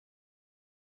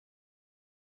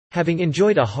Having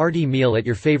enjoyed a hearty meal at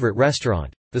your favorite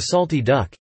restaurant, the Salty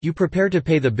Duck, you prepare to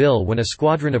pay the bill when a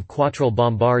squadron of Quattrell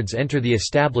bombards enter the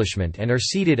establishment and are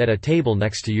seated at a table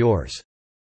next to yours.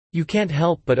 You can't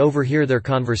help but overhear their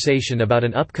conversation about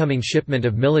an upcoming shipment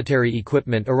of military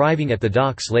equipment arriving at the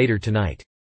docks later tonight.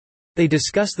 They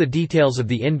discuss the details of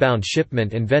the inbound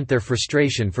shipment and vent their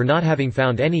frustration for not having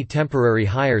found any temporary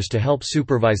hires to help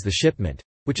supervise the shipment,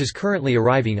 which is currently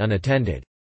arriving unattended.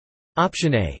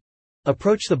 Option A.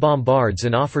 Approach the bombards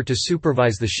and offer to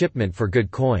supervise the shipment for good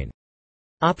coin.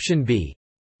 Option B.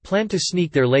 Plan to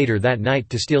sneak there later that night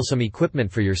to steal some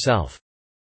equipment for yourself.